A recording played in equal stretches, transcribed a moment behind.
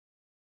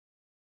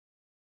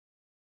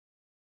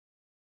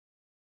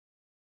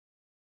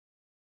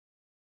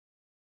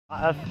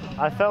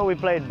I felt we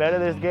played better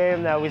this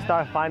game, that we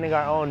start finding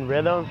our own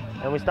rhythm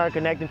and we start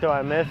connecting to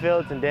our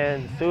midfields, and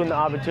then soon the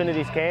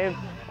opportunities came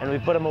and we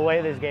put them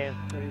away this game.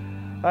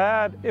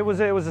 It was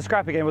a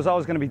scrappy game. It was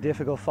always going to be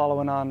difficult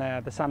following on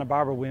the Santa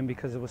Barbara win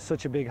because it was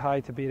such a big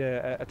high to beat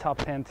a top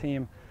 10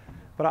 team.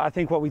 But I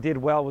think what we did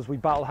well was we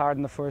battled hard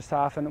in the first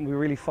half and we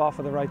really fought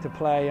for the right to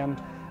play,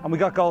 and we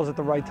got goals at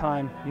the right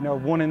time. You know,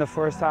 one in the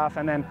first half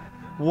and then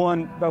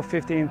one about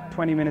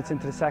 15-20 minutes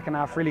into the second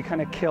half really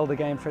kind of killed the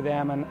game for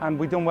them, and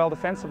we done well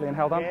defensively and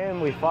held on.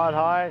 We fought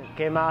hard,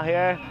 came out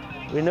here.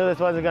 We knew this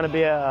wasn't going to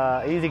be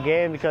an easy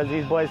game because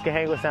these boys can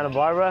hang with Santa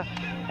Barbara,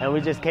 and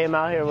we just came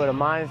out here with a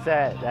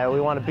mindset that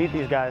we want to beat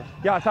these guys.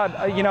 Yeah, I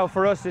thought, you know,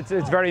 for us it's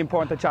very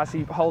important that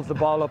Chassis holds the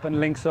ball up and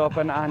links up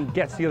and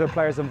gets the other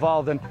players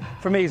involved, and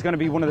for me he's going to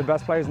be one of the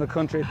best players in the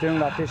country at doing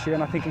that this year,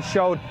 and I think he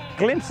showed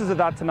glimpses of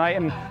that tonight,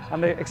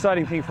 and the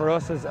exciting thing for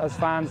us as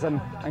fans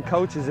and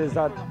coaches is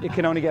that it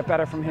can only get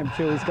better from him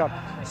too. He's got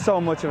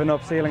so much of an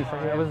up ceiling for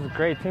him. It was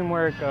great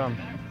teamwork.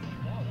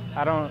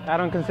 I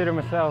don't consider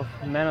myself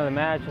man of the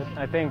match.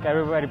 I think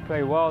everybody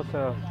played well,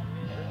 so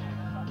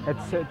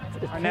it's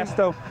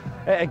Ernesto,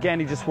 again,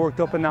 he just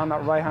worked up and down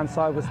that right-hand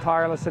side, was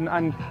tireless,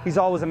 and he's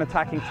always an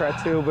attacking threat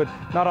too, but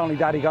not only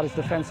that, he got his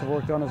defensive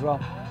work done as well.